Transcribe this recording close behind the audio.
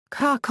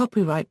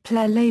Copyright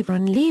Képler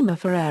Laveran Lima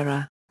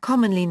Ferreira,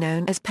 commonly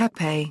known as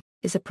Pepe,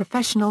 is a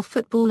professional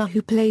footballer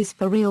who plays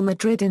for Real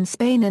Madrid in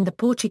Spain and the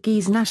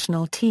Portuguese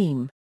national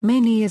team,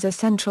 mainly as a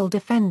central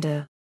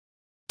defender.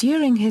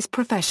 During his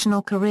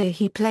professional career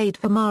he played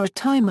for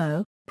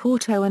Marítimo,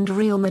 Porto and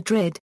Real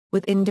Madrid,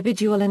 with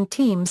individual and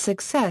team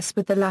success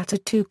with the latter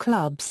two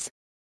clubs.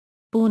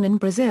 Born in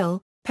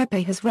Brazil,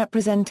 Pepe has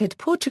represented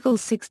Portugal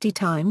 60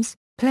 times,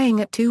 playing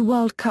at 2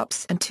 World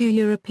Cups and 2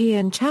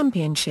 European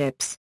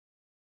Championships.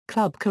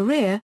 Club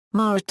career,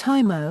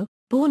 Marítimo,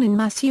 born in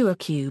Maceió,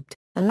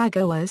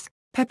 Alagoas,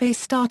 Pepe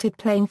started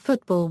playing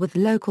football with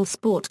local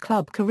sport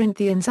club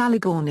Corinthians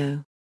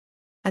Alagoano.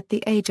 At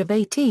the age of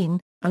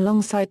 18,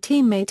 alongside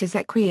teammate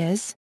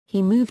Ezequias,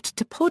 he moved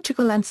to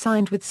Portugal and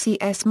signed with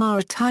CS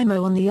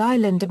Marítimo on the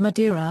island of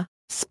Madeira,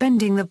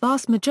 spending the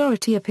vast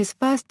majority of his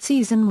first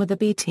season with the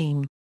B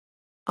team.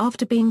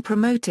 After being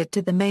promoted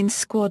to the main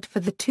squad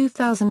for the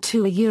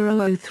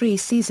 2002-03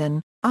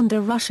 season,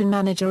 under Russian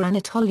manager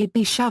Anatoly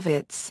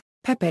Bishavets,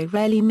 Pepe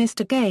rarely missed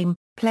a game,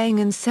 playing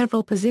in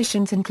several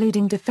positions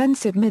including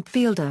defensive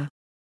midfielder.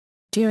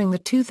 During the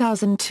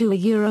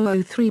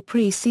 2002-03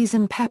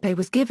 pre-season Pepe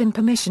was given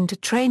permission to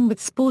train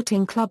with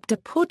Sporting Club de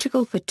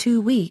Portugal for 2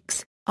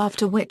 weeks,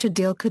 after which a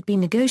deal could be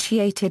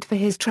negotiated for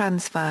his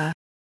transfer.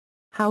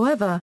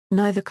 However,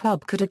 neither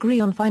club could agree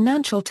on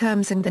financial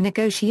terms and the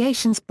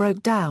negotiations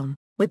broke down,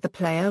 with the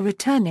player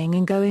returning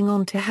and going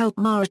on to help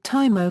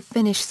Marítimo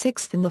finish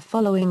 6th in the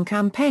following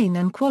campaign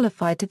and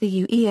qualify to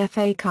the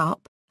UEFA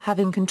Cup,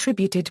 having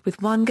contributed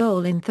with 1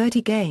 goal in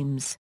 30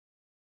 games.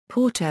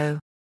 Porto.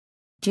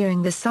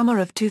 During the summer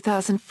of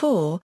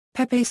 2004,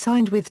 Pepe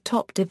signed with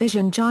top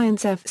division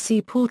giants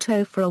FC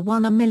Porto for a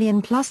 $1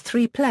 million plus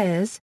 3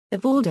 players,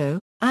 Evaldo,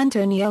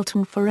 Antony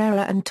Elton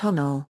Ferreira and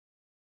Tonal.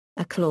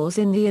 A clause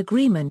in the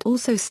agreement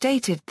also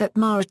stated that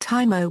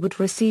Marítimo would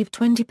receive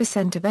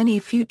 20% of any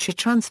future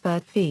transfer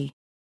fee.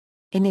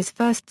 In his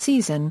first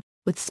season,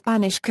 with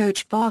Spanish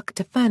coach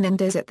Victor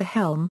Fernandez at the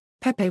helm,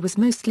 Pepe was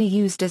mostly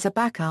used as a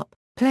backup,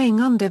 playing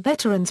under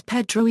veterans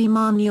Pedro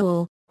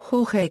Emanuel,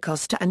 Jorge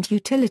Costa and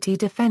utility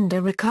defender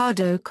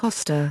Ricardo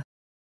Costa.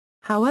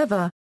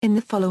 However, in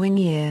the following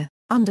year,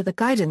 under the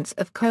guidance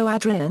of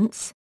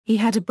co-Adrians, he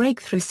had a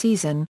breakthrough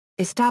season,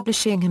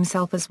 establishing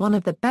himself as one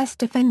of the best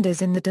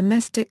defenders in the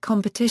domestic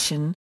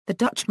competition. The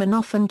Dutchman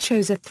often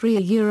chose a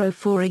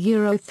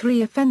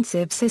 3-4-3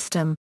 offensive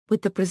system,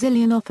 with the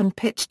Brazilian often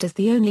pitched as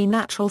the only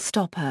natural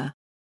stopper.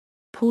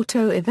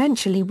 Porto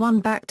eventually won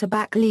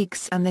back-to-back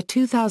leagues and the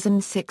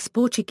 2006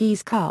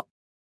 Portuguese Cup.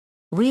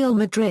 Real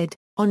Madrid.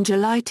 On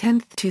July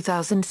 10,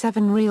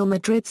 2007 Real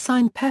Madrid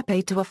signed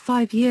Pepe to a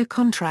 5-year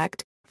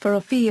contract, for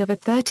a fee of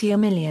 $30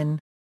 million.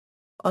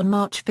 On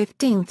March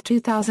 15,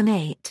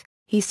 2008,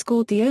 he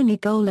scored the only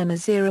goal in a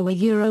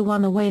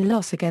 0-1 away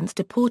loss against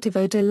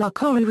Deportivo de La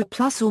Coruña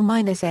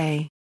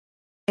 ±A.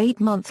 8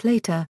 months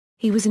later,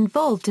 he was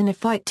involved in a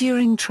fight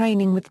during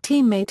training with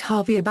teammate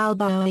Javier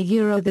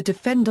Balbao. The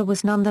defender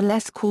was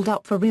nonetheless called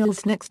up for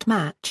Real's next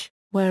match,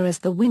 whereas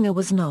the winger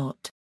was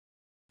not.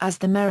 As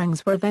the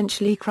Merengues were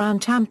eventually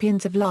crowned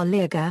champions of La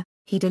Liga,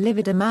 he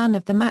delivered a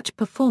man-of-the-match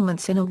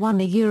performance in a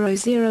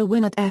 1-0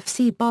 win at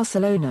FC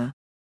Barcelona.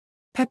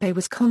 Pepe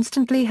was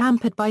constantly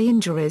hampered by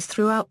injuries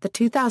throughout the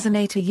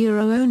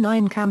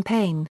 2008-09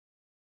 campaign.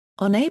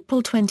 On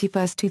April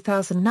 21,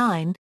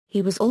 2009,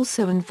 he was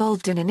also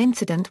involved in an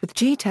incident with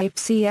Getafe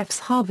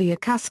CF's Javier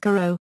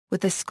Cascaro, with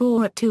the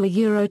score at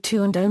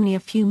 2-2 and only a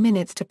few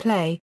minutes to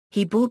play.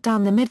 He brought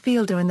down the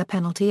midfielder in the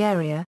penalty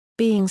area,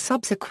 being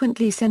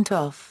subsequently sent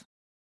off.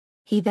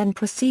 He then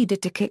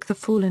proceeded to kick the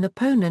fallen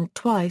opponent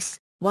twice,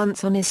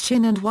 once on his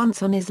shin and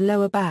once on his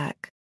lower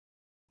back.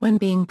 When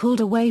being pulled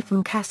away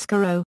from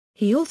Cascaro,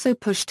 he also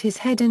pushed his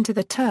head into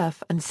the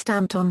turf and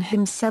stamped on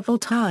him several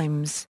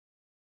times.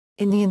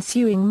 In the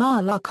ensuing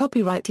Mala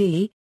copyright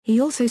he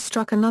also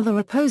struck another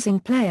opposing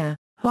player,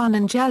 Juan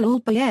Angel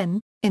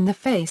Albaen, in the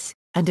face,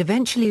 and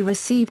eventually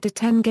received a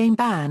 10-game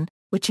ban,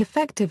 which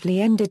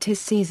effectively ended his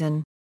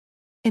season.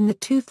 In the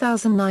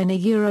 2009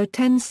 Euro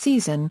 10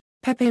 season,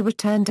 Pepe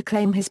returned to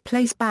claim his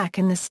place back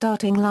in the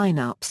starting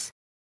lineups.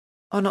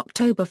 On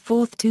October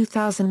 4,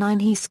 2009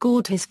 he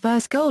scored his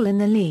first goal in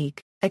the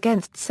league,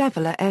 against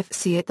Sevilla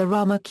FC at the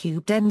Rama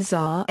Cube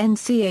Denzar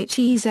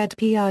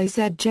Nchezpizjuan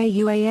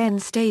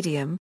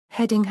Stadium,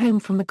 heading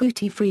home from a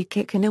Guti free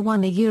kick in a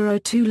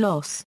 1-2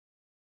 loss.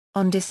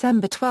 On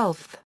December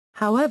 12,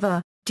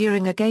 however,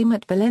 during a game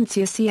at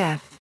Valencia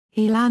CF,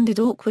 he landed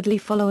awkwardly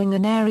following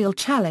an aerial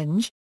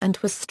challenge, and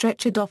was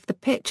stretchered off the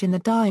pitch in the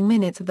dying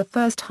minutes of the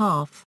first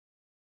half.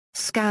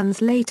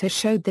 Scans later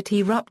showed that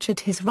he ruptured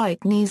his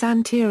right knee's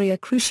anterior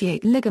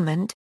cruciate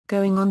ligament,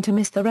 going on to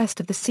miss the rest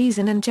of the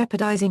season and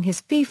jeopardizing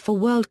his FIFA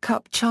World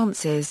Cup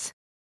chances.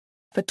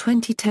 For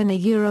 2010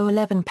 Euro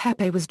 11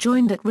 Pepe was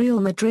joined at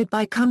Real Madrid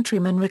by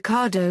countryman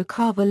Ricardo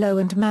Carvalho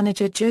and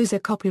manager Jose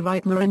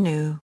Copyright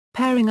Mourinho,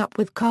 pairing up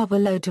with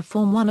Carvalho to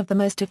form one of the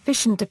most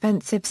efficient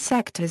defensive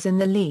sectors in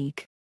the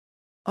league.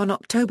 On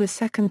October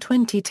 2,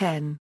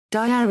 2010,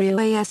 Diario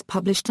AS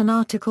published an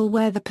article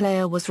where the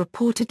player was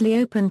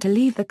reportedly open to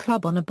leave the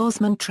club on a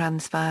Bosman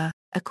transfer.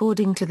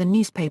 According to the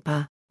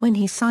newspaper, when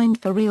he signed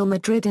for Real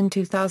Madrid in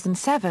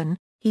 2007,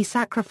 he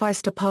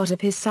sacrificed a part of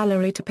his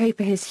salary to pay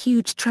for his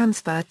huge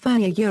transfer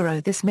fee.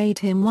 This made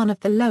him one of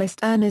the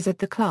lowest earners at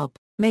the club,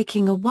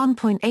 making a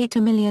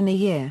 €1.8 million a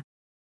year.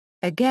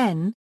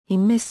 Again, he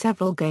missed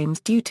several games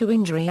due to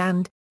injury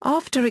and,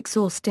 after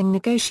exhausting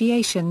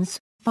negotiations,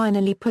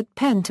 finally put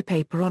pen to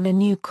paper on a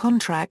new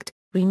contract,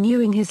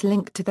 renewing his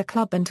link to the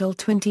club until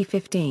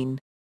 2015.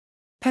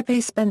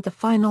 Pepe spent the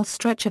final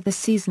stretch of the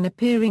season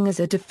appearing as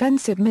a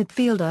defensive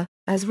midfielder,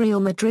 as Real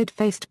Madrid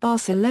faced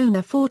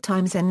Barcelona 4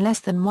 times in less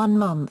than 1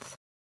 month.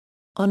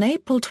 On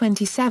April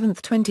 27,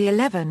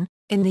 2011,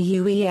 in the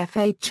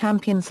UEFA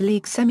Champions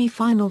League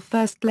semi-final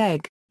first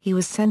leg, he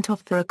was sent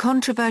off for a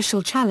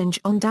controversial challenge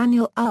on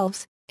Daniel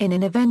Alves, in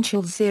an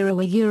eventual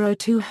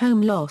 0-2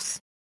 home loss.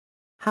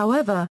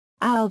 However,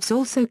 Alves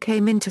also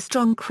came into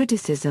strong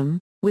criticism,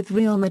 with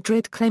Real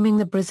Madrid claiming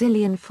the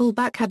Brazilian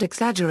fullback had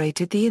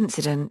exaggerated the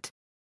incident.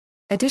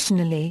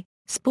 Additionally,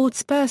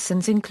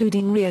 sportspersons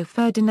including Rio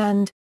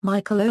Ferdinand,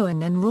 Michael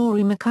Owen and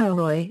Rory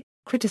McIlroy,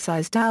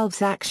 criticized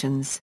Alves'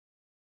 actions.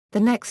 The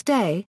next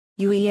day,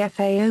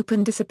 UEFA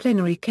opened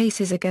disciplinary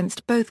cases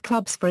against both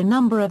clubs for a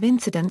number of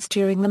incidents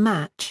during the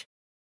match.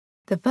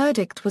 The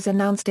verdict was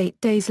announced 8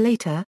 days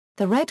later.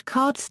 The red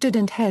card stood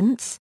and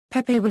hence,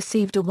 Pepe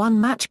received a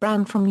 1-match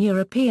ban from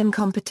European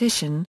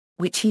competition,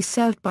 which he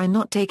served by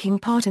not taking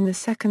part in the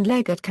second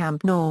leg at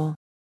Camp Nou.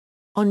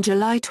 On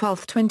July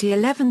 12,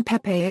 2011,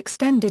 Pepe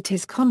extended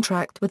his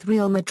contract with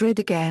Real Madrid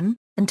again,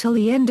 until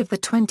the end of the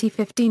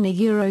 2015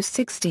 Euro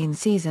 16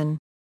 season.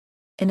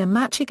 In a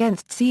match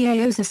against CA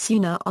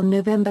Osasuna on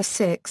November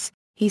 6,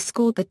 he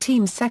scored the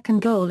team's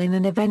second goal in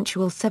an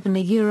eventual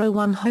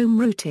 7-1 home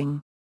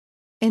routing.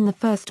 In the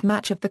first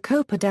match of the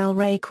Copa del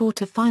Rey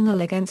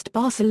quarter-final against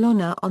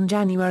Barcelona on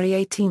January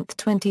 18,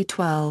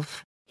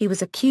 2012, he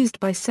was accused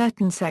by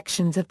certain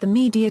sections of the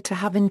media to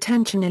have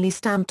intentionally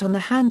stamped on the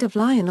hand of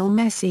Lionel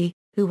Messi,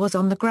 who was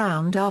on the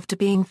ground after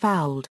being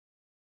fouled.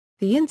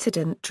 The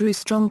incident drew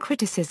strong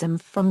criticism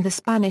from the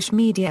Spanish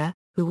media,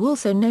 who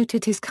also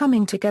noted his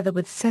coming together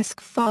with Cesc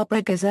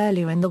Fabregas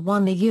earlier in the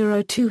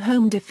 1-2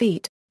 home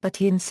defeat, but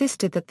he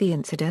insisted that the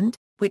incident,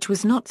 which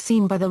was not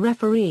seen by the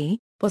referee,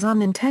 was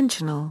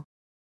unintentional.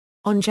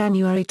 On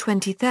January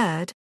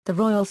 23, the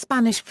Royal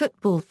Spanish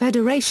Football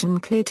Federation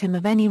cleared him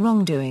of any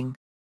wrongdoing.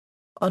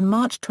 On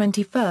March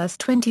 21,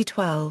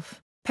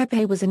 2012,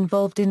 Pepe was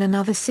involved in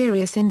another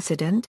serious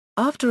incident,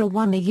 after a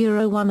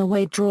 1-1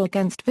 away draw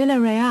against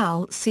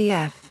Villarreal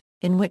CF,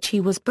 in which he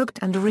was booked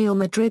and Real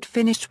Madrid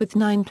finished with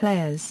 9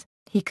 players.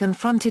 He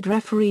confronted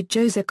referee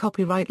Jose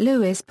copyright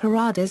Luis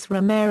Paredes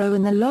Romero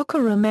in the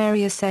locker room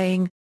area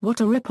saying, "What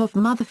a rip-off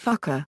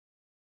motherfucker."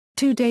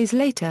 2 days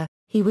later,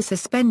 he was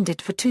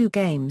suspended for 2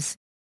 games.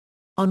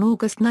 On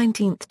August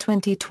 19,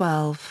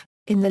 2012,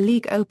 in the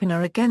league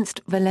opener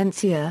against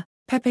Valencia,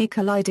 Pepe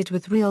collided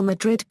with Real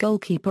Madrid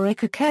goalkeeper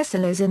Iker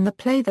Casillas in the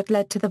play that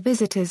led to the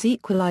visitors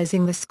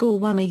equalizing the score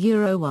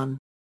 1-1.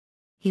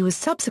 He was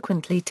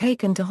subsequently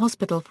taken to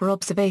hospital for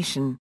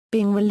observation,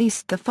 being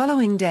released the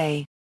following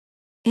day.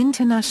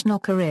 International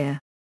career.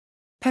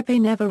 Pepe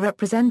never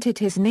represented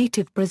his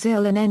native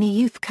Brazil in any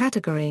youth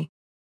category.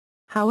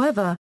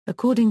 However,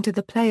 according to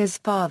the player's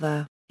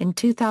father, in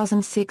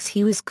 2006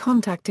 he was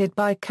contacted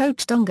by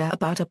coach Dunga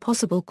about a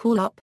possible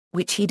call-up,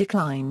 which he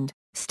declined,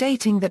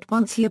 stating that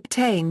once he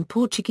obtained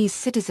Portuguese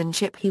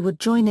citizenship he would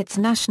join its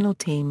national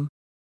team.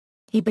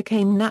 He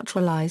became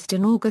naturalized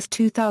in August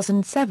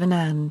 2007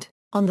 and,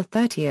 on the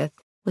 30th,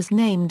 was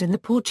named in the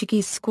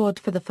Portuguese squad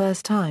for the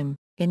first time,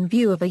 in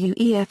view of a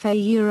UEFA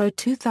Euro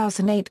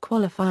 2008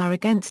 qualifier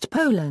against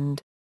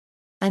Poland.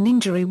 An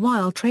injury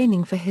while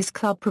training for his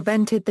club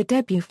prevented the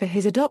debut for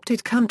his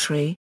adopted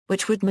country,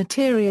 which would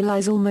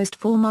materialize almost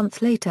 4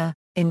 months later,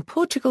 in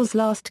Portugal's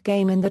last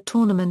game in the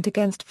tournament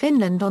against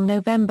Finland on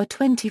November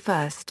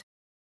 21.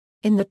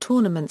 In the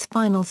tournament's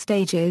final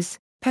stages,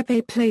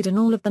 Pepe played in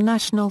all of the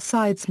national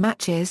side's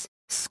matches,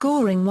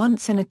 scoring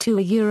once in a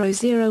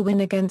 2-0 win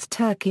against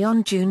Turkey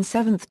on June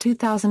 7,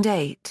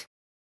 2008.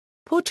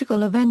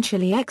 Portugal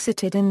eventually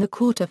exited in the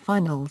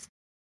quarter-finals.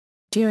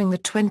 During the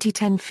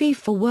 2010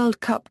 FIFA World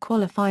Cup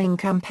qualifying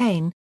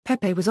campaign,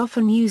 Pepe was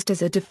often used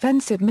as a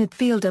defensive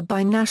midfielder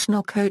by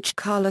national coach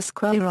Carlos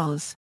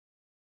Queiroz.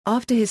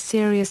 After his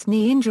serious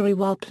knee injury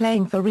while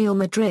playing for Real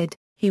Madrid,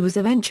 he was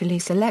eventually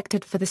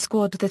selected for the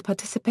squad that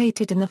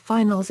participated in the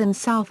finals in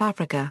South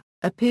Africa,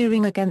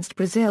 appearing against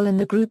Brazil in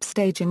the group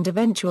stage and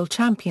eventual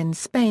champions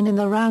Spain in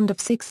the round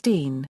of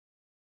 16.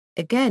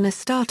 Again a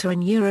starter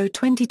in Euro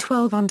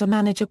 2012 under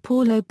manager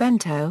Paulo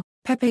Bento,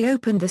 Pepe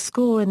opened the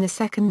score in the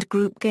second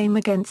group game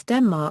against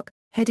Denmark,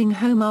 heading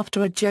home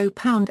after a João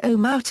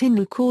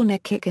Marítimo corner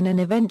kick in an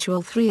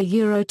eventual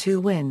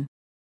 3-2 win.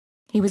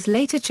 He was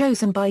later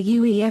chosen by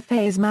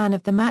UEFA as man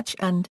of the match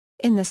and,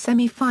 in the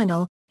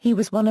semi-final, he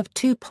was one of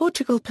 2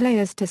 Portugal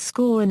players to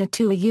score in a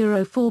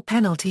 2-4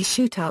 penalty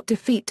shootout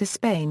defeat to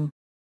Spain.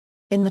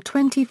 In the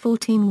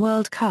 2014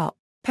 World Cup,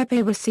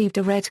 Pepe received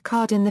a red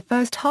card in the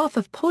first half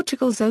of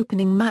Portugal's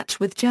opening match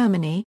with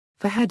Germany,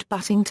 for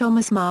headbutting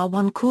Thomas Müller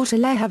 1/4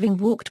 late, having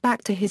walked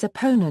back to his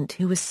opponent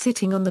who was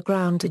sitting on the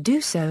ground to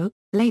do so,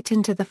 late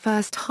into the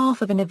first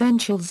half of an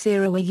eventual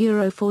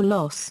 0-4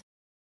 loss.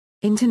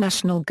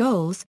 International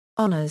goals,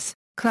 honours,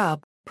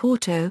 Club,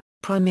 Porto,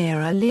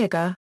 Primeira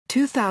Liga,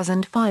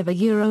 2005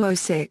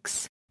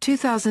 €06,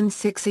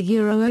 2006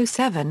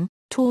 €07,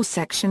 Tour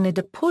Section A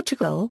de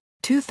Portugal,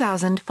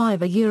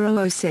 2005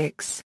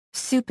 €06,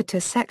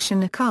 Supertour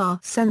Section A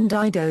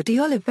Sendido de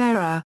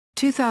Oliveira,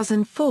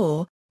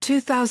 2004,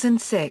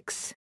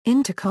 2006,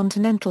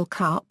 Intercontinental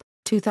Cup,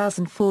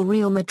 2004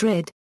 Real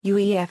Madrid,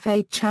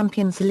 UEFA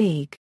Champions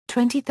League,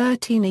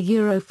 2013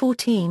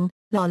 €14,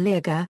 La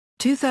Liga,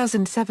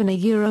 2007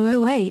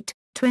 €08,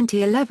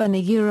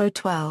 2011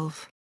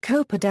 €12,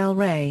 Copa del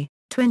Rey,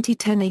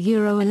 2010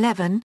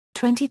 €11,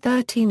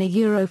 2013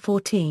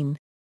 €14.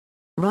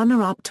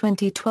 Runner-up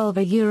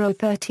 2012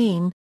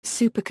 €13,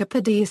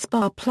 Supercopa de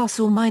Espanha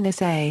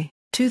 +or-A,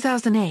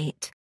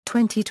 2008,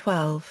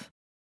 2012.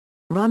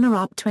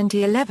 Runner-up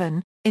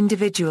 2011,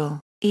 Individual,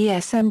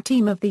 ESM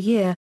Team of the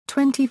Year,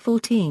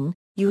 2014,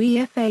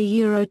 UEFA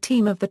Euro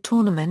Team of the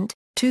Tournament,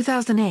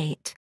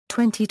 2008,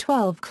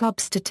 2012. Club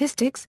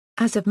statistics,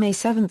 as of May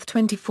 7,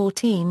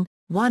 2014,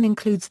 1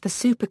 includes the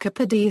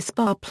Supercopa de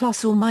Espanha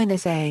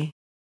 +or-A.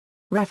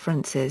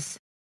 References.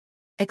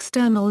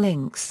 External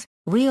links,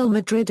 Real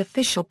Madrid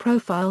official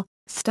profile,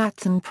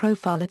 stats and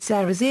profile at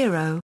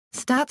 00,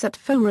 stats at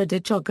Fora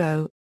de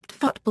Jogo,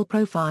 football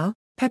profile,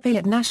 Pepe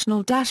at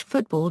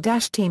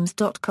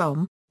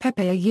national-football-teams.com,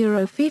 Pepe a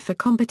Euro FIFA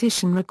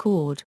competition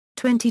record,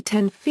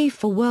 2010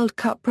 FIFA World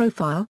Cup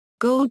profile,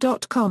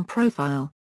 goal.com profile.